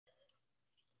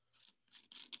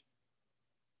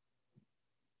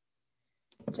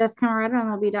Jess Camarada,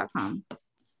 MLB.com.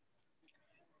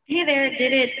 Hey there.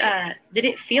 Did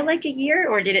it feel like a year,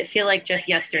 or did it feel like just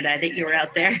yesterday that you were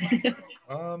out there?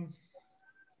 Um,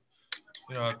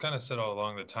 I've kind of said all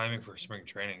along the timing for spring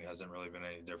training hasn't really been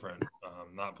any different.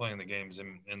 Not playing the games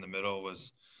in the middle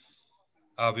was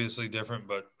obviously different,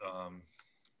 but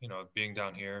being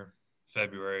down here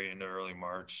February into early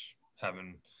March,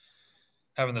 having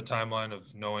the timeline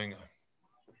of knowing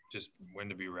just when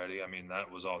to be ready, I mean,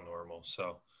 that was all normal.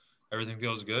 So everything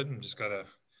feels good, and just gotta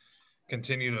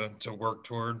continue to work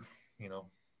toward,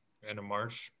 end of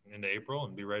March into April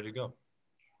and be ready to go.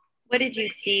 What did you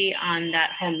see on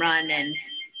that home run, and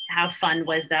how fun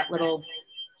was that little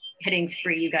hitting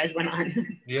spree you guys went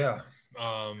on? Yeah.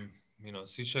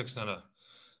 Cishek's not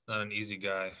an easy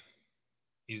guy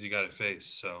to face.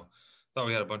 So thought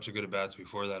we had a bunch of good at bats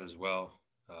before that as well.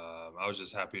 I was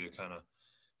just happy to kind of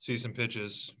see some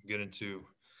pitches, get into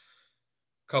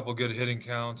a couple good hitting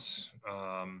counts.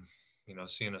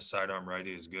 Seeing a sidearm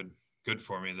righty is good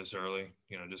for me this early.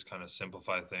 Just kind of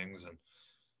simplify things, and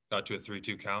got to a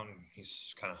 3-2 count, and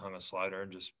he's kind of hung a slider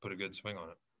and just put a good swing on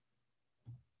it.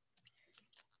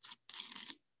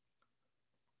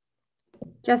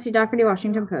 Jesse Doherty,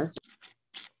 Washington Post.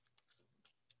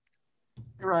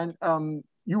 Hey, Ryan,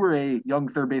 you were a young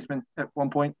third baseman at one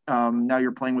point. Now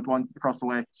you're playing with one across the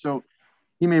way. So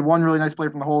he made one really nice play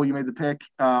from the hole. You made the pick.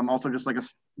 Also just like a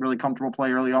really comfortable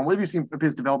play early on. What have you seen of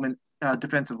his development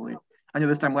defensively? I know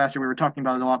this time last year we were talking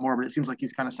about it a lot more, but it seems like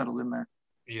he's kind of settled in there.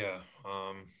 Yeah.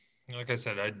 Like I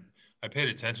said, I paid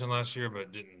attention last year,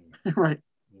 but didn't right.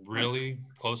 really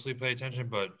closely pay attention.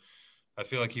 But I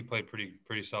feel like he played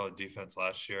pretty solid defense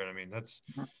last year. And I mean, that's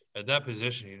at that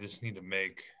position, you just need to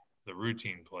make the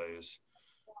routine plays.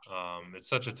 It's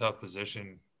such a tough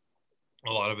position.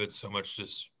 A lot of it's so much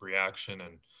just reaction,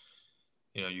 and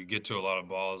you get to a lot of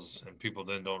balls, and people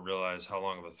then don't realize how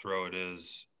long of a throw it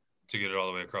is to get it all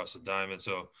the way across the diamond.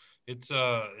 So it's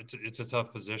a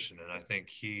tough position, and I think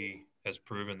he has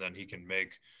proven that he can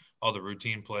make all the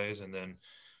routine plays, and then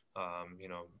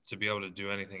to be able to do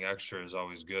anything extra is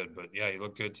always good. But yeah, he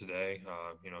looked good today.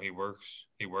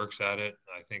 He works at it.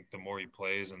 I think the more he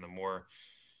plays and the more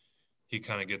he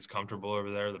kind of gets comfortable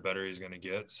over there, the better he's going to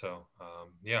get. So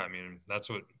I mean, that's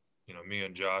what me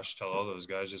and Josh tell all those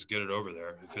guys: just get it over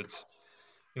there.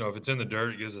 If it's in the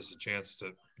dirt, it gives us a chance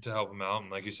to help him out.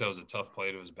 And like you said, it was a tough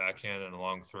play to his backhand and a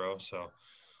long throw. So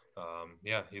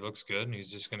he looks good, and he's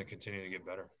just going to continue to get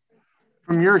better.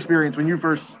 From your experience, when you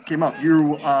first came up,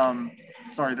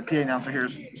 sorry, the PA announcer here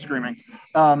is screaming.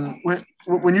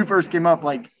 When you first came up,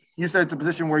 like you said, it's a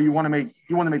position where you want to make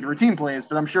the routine plays,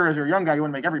 but I'm sure as you're a young guy, you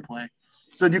want to make every play.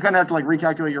 So do you kind of have to like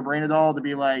recalculate your brain at all to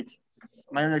be like,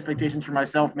 my own expectations for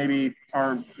myself maybe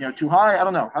are too high? I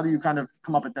don't know. How do you kind of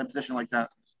come up at that position like that?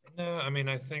 No, I mean,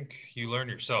 I think you learn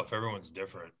yourself. Everyone's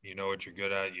different. You know what you're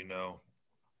good at.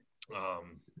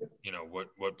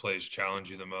 What plays challenge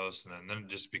you the most, and then it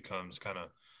just becomes kind of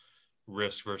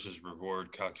risk versus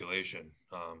reward calculation.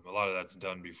 A lot of that's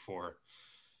done before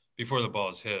the ball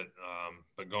is hit.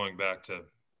 But going back to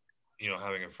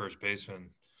having a first baseman,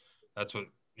 that's what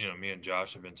me and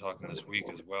Josh have been talking this week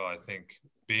as well. I think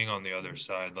being on the other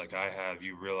side, like I have,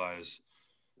 you realize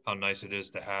how nice it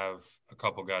is to have a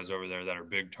couple guys over there that are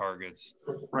big targets,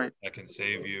 right, that can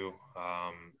save you.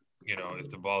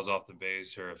 If the ball's off the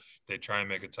base, or if they try and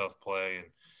make a tough play, and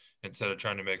instead of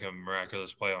trying to make a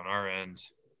miraculous play on our end,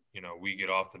 we get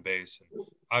off the base and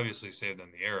obviously save them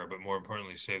the error, but more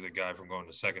importantly, save the guy from going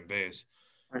to second base.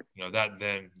 Right. That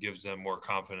then gives them more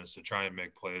confidence to try and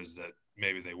make plays that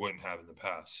maybe they wouldn't have in the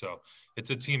past. So it's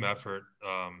a team effort.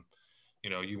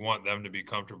 You want them to be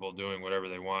comfortable doing whatever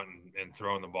they want and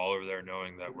throwing the ball over there,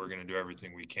 knowing that we're going to do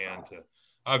everything we can to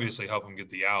obviously help them get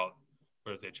the out.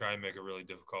 But if they try and make a really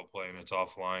difficult play and it's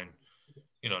offline,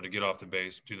 to get off the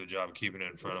base, do the job of keeping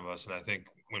it in front of us. And I think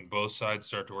when both sides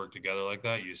start to work together like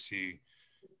that, you see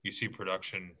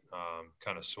production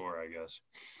kind of soar, I guess.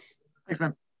 Thanks,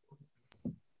 man.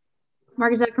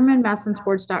 Mark Zuckerman,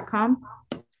 MASNsports.com.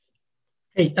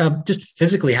 Hey, just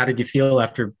physically, how did you feel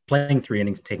after playing 3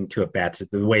 innings, taking 2 at-bats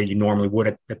the way you normally would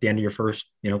at the end of your first,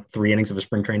 3 innings of a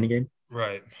spring training game?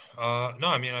 Right. No,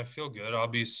 I mean, I feel good. I'll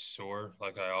be sore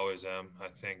like I always am. I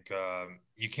think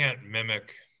you can't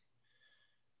mimic,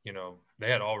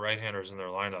 they had all right-handers in their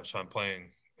lineup, so I'm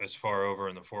playing as far over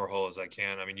in the 4-hole as I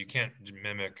can. I mean, you can't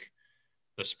mimic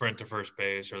the sprint to first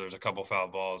base, or there's a couple foul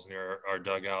balls near our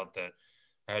dugout that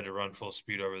I had to run full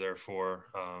speed over there for.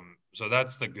 So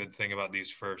that's the good thing about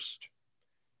these first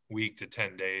week to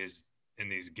 10 days in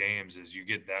these games is you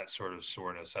get that sort of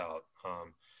soreness out.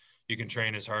 You can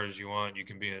train as hard as you want. You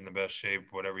can be in the best shape,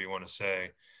 whatever you want to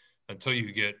say, until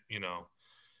you get,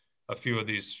 a few of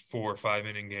these 4 or 5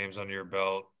 inning games under your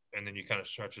belt, and then you kind of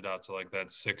stretch it out to like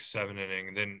that 6, 7 inning,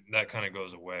 and then that kind of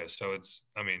goes away. So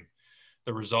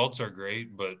the results are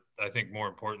great, but I think more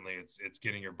importantly, it's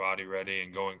getting your body ready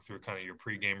and going through kind of your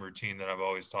pregame routine that I've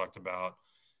always talked about,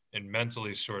 and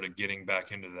mentally sort of getting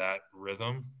back into that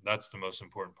rhythm. That's the most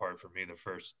important part for me, the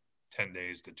first 10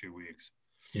 days to 2 weeks.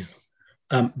 Yeah.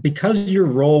 Because your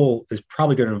role is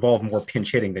probably going to involve more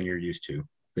pinch hitting than you're used to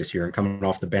this year and coming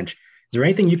off the bench, is there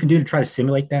anything you can do to try to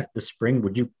simulate that this spring?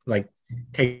 Would you like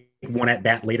take one at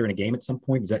bat later in a game at some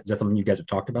point? Is that something you guys have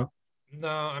talked about? No,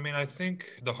 I mean, I think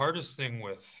the hardest thing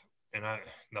with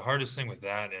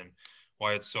that, and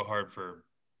why it's so hard for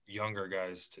younger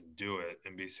guys to do it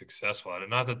and be successful at it,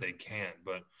 not that they can't,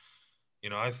 but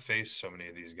I've faced so many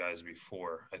of these guys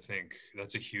before. I think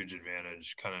that's a huge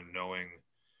advantage, kind of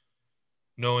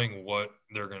knowing what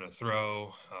they're going to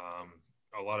throw.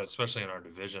 A lot of, especially in our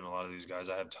division, a lot of these guys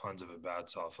I have tons of at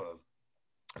bats off of.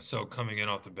 So coming in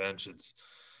off the bench,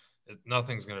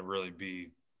 nothing's going to really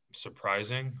be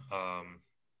surprising.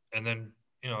 And then,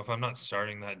 if I'm not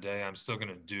starting that day, I'm still going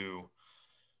to do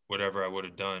whatever I would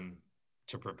have done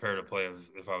to prepare to play.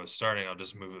 If I was starting, I'll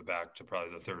just move it back to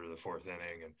probably the 3rd or the 4th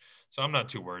inning. And so I'm not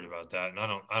too worried about that. And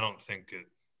I don't think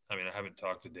I haven't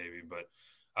talked to Davey, but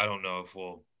I don't know if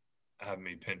we'll have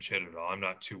me pinch hit at all. I'm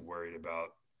not too worried about,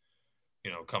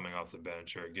 coming off the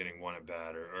bench or getting one at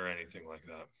bat or anything like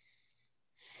that.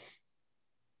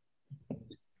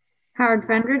 Howard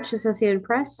Fendrich, Associated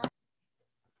Press.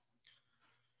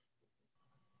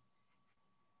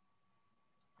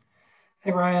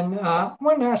 Hey, Ryan, I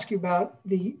wanted to ask you about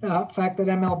the fact that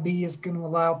MLB is going to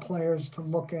allow players to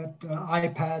look at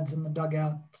iPads in the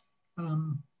dugout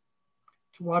to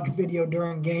watch video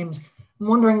during games. I'm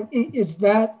wondering, is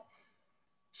that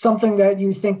something that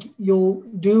you think you'll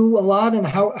do a lot, and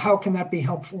how can that be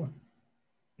helpful?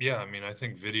 Yeah, I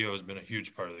think video has been a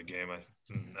huge part of the game.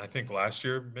 I think last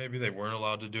year maybe they weren't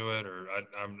allowed to do it, or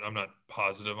I'm not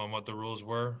positive on what the rules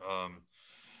were.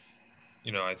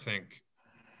 I think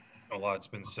a lot's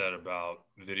been said about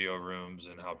video rooms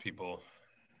and how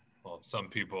some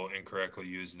people incorrectly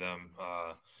use them.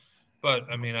 But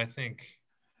I think,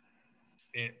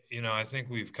 I think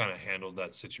we've kind of handled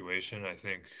that situation. I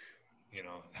think,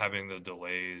 having the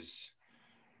delays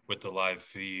with the live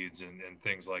feeds and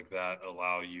things like that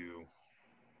allow you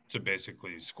to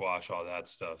basically squash all that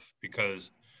stuff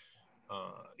because,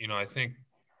 I think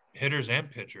hitters and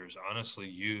pitchers honestly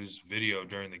use video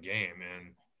during the game,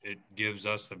 and it gives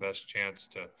us the best chance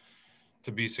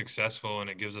to be successful, and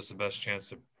it gives us the best chance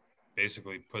to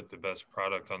basically put the best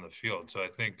product on the field. So I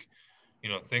think,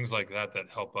 things like that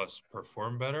help us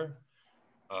perform better,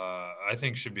 I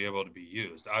think should be able to be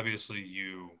used. Obviously,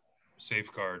 you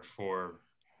safeguard for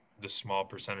the small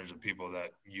percentage of people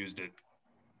that used it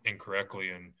incorrectly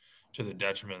and to the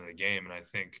detriment of the game. And I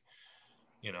think,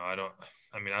 I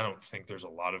don't think there's a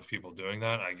lot of people doing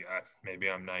that. Maybe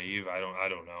I'm naive. I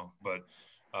don't know. But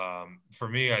for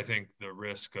me, I think the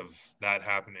risk of that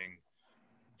happening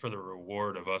for the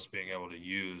reward of us being able to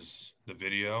use the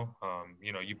video,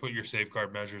 you put your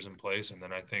safeguard measures in place, and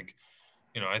then I think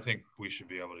we should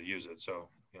be able to use it. So,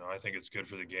 I think it's good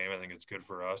for the game. I think it's good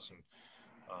for us.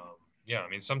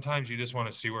 And sometimes you just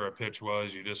want to see where a pitch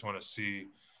was. You just want to see,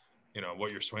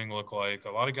 what your swing looked like. A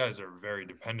lot of guys are very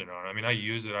dependent on it. I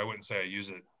use it. I wouldn't say I use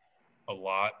it a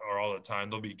lot or all the time.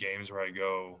 There'll be games where I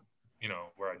go,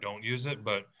 where I don't use it,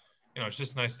 but, it's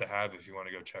just nice to have if you want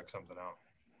to go check something out.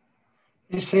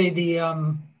 They say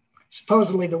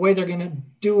supposedly the way they're going to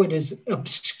do it is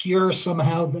obscure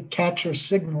somehow the catcher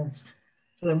signals.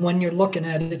 So that when you're looking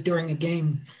at it during a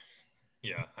game.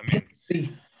 Yeah.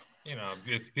 See.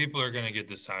 If people are going to get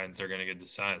the signs, they're going to get the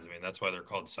signs. That's why they're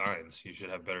called signs. You should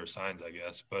have better signs, I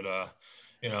guess. But,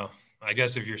 I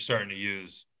guess if you're starting to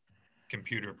use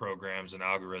computer programs and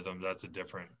algorithms, that's a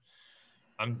different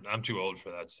 – I'm too old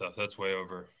for that stuff. That's way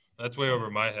over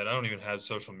my head. I don't even have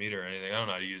social media or anything. I don't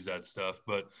know how to use that stuff.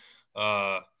 But,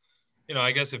 I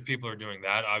guess if people are doing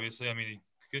that, obviously,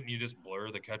 couldn't you just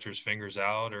blur the catcher's fingers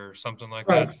out or something like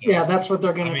right. that? So, yeah, that's what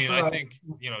they're going to try. I think,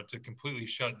 to completely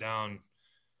shut down –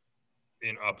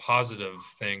 in a positive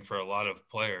thing for a lot of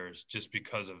players just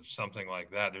because of something like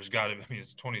that. There's got to be,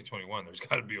 it's 2021. There's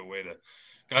got to be a way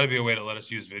to let us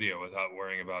use video without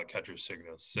worrying about catcher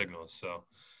signals. So,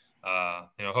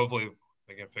 hopefully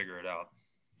we can figure it out.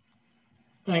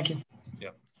 Thank you. Yeah.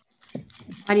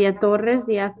 Maria Torres,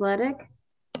 The Athletic.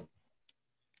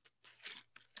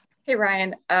 Hey,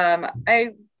 Ryan. I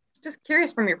just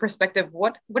curious from your perspective,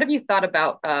 what have you thought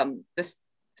about this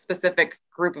specific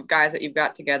group of guys that you've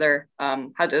got together?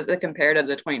 How does it compare to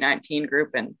the 2019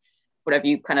 group, and what have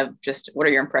you what are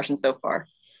your impressions so far?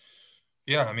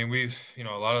 Yeah, I mean, we've, a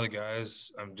lot of the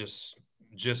guys I'm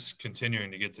just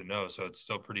continuing to get to know, so it's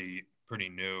still pretty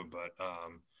new, but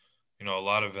a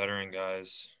lot of veteran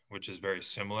guys, which is very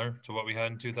similar to what we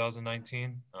had in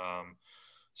 2019.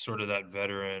 Sort of that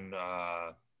veteran,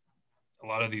 a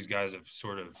lot of these guys have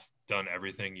sort of done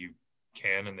everything you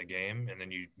can in the game, and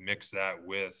then you mix that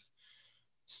with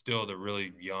still the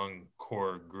really young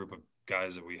core group of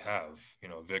guys that we have,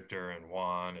 Victor and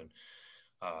Juan and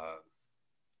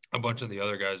a bunch of the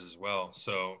other guys as well.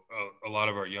 So a lot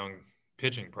of our young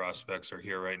pitching prospects are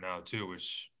here right now too,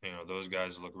 which, those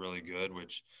guys look really good,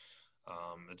 which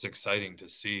it's exciting to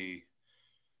see.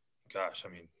 Gosh, I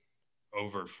mean,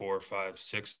 over 4, 5,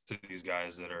 6 of these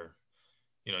guys that are,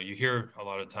 you hear a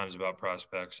lot of times about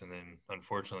prospects, and then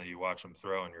unfortunately you watch them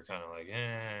throw and you're kind of like,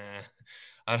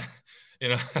 I, you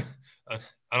know,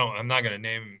 I'm not going to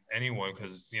name anyone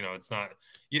because, it's not,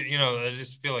 I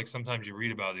just feel like sometimes you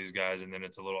read about these guys and then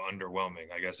it's a little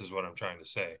underwhelming, I guess is what I'm trying to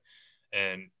say.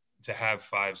 And to have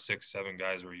 5, 6, 7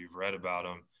 guys where you've read about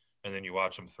them and then you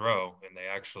watch them throw and they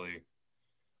actually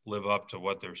live up to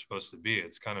what they're supposed to be,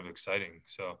 it's kind of exciting.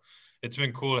 So it's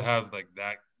been cool to have like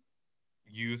that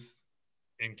youth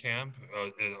in camp,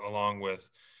 along with,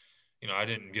 I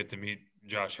didn't get to meet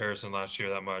Josh Harrison last year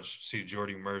that much, see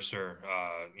Jordy Mercer,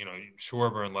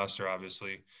 Schwarber and Lester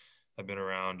obviously have been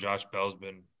around. Josh Bell's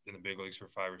been in the big leagues for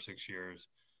 5 or 6 years.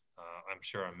 I'm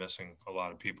sure I'm missing a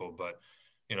lot of people, but,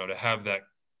 to have that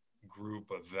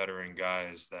group of veteran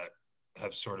guys that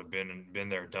have sort of been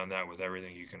there, done that with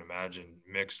everything you can imagine,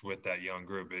 mixed with that young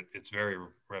group, it's very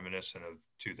reminiscent of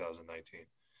 2019.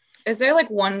 Is there like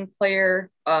one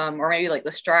player or maybe like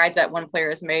the strides that one player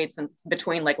has made since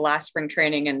between like last spring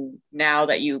training and now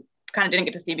that you kind of didn't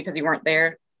get to see because you weren't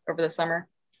there over the summer?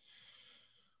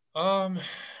 I'm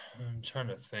trying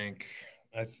to think.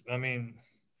 I mean,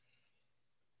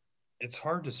 it's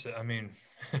hard to say. I mean,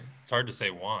 it's hard to say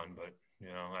one, but,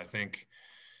 I think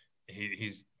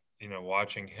he's,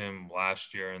 watching him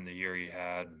last year and the year he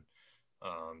had,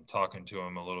 talking to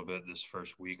him a little bit this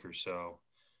first week or so,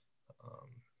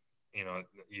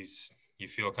 you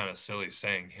feel kind of silly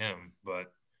saying him,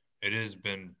 but it has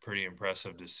been pretty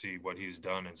impressive to see what he's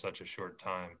done in such a short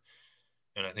time.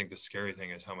 And I think the scary thing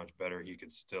is how much better he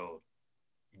could still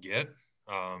get.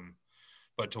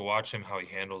 But to watch him, how he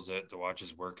handles it, to watch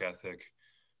his work ethic,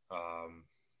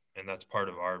 and that's part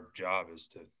of our job is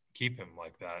to keep him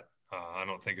like that. I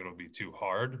don't think it'll be too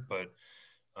hard, but,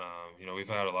 we've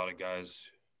had a lot of guys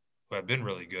who have been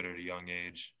really good at a young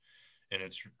age, and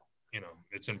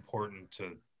it's important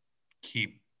to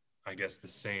keep, I guess, the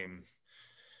same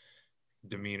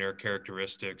demeanor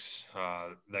characteristics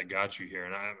that got you here.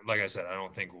 And like I said, I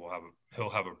don't think he'll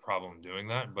have a problem doing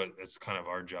that, but it's kind of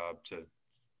our job to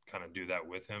kind of do that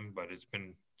with him. But it's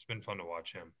been fun to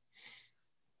watch him.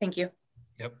 Thank you.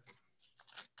 Yep.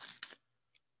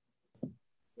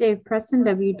 Dave Preston,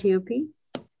 WTOP.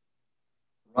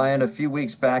 Ryan, a few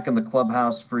weeks back in the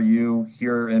clubhouse for you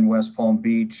here in West Palm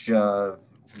Beach,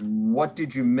 what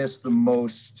did you miss the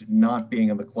most not being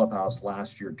in the clubhouse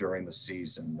last year during the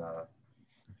season?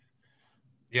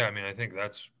 Yeah, I mean, I think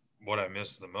that's what I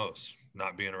missed the most,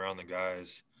 not being around the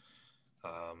guys.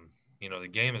 The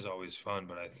game is always fun,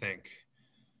 but I think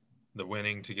the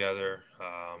winning together,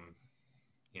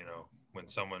 when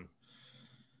someone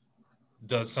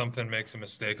does something, makes a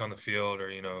mistake on the field or,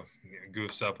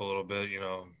 goofs up a little bit,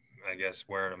 I guess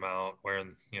wearing them out,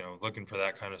 looking for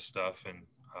that kind of stuff. And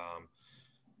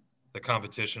the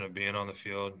competition of being on the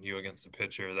field, you against the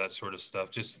pitcher, that sort of stuff,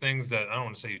 just things that I don't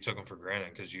want to say you took them for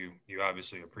granted because you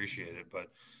obviously appreciate it, but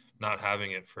not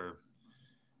having it for,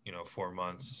 4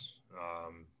 months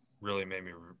really made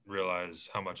me realize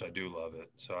how much I do love it.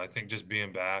 So I think just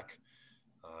being back,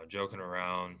 joking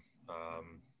around,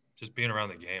 just being around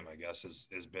the game, I guess,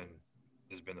 has been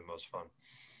the most fun.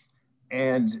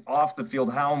 And off the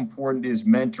field, how important is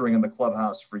mentoring in the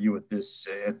clubhouse for you at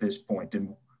this point?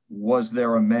 And was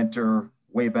there a mentor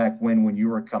way back when you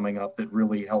were coming up that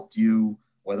really helped you,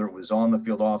 whether it was on the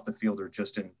field, off the field, or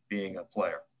just in being a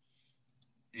player?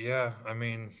 Yeah, I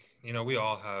mean, we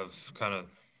all have kind of,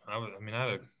 I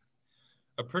had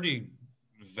a pretty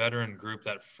veteran group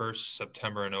that first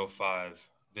September in 2005.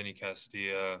 Vinny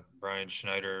Castilla, Brian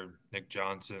Schneider, Nick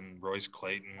Johnson, Royce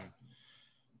Clayton,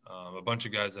 a bunch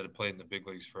of guys that had played in the big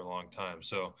leagues for a long time.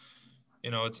 So,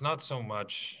 it's not so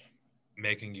much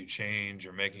making you change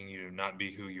or making you not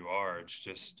be who you are. It's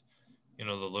just, the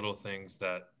little things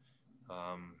that,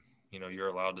 you're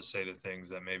allowed to say to things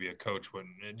that maybe a coach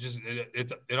wouldn't.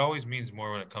 It always means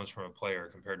more when it comes from a player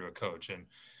compared to a coach.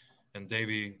 And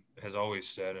Davey has always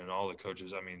said, and all the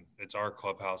coaches, I mean, it's our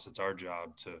clubhouse, it's our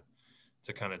job to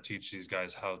kind of teach these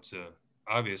guys how to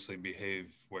obviously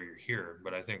behave where you're here,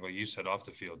 but I think, like you said, off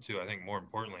the field too. I think more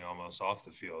importantly, almost off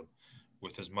the field,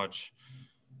 with as much,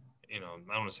 I don't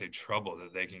want to say trouble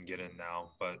that they can get in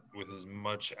now, but with as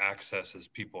much access as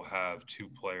people have to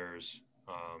players,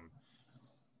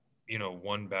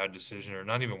 one bad decision, or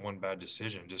not even one bad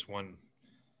decision, just one,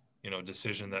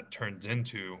 decision that turns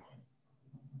into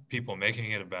people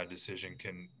making it a bad decision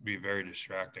can be very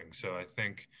distracting. So I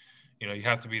think, you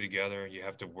have to be together. You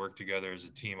have to work together as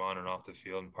a team on and off the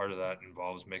field. And part of that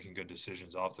involves making good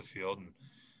decisions off the field. And,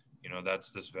 that's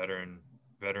this veteran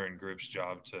group's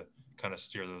job to kind of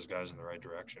steer those guys in the right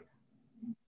direction.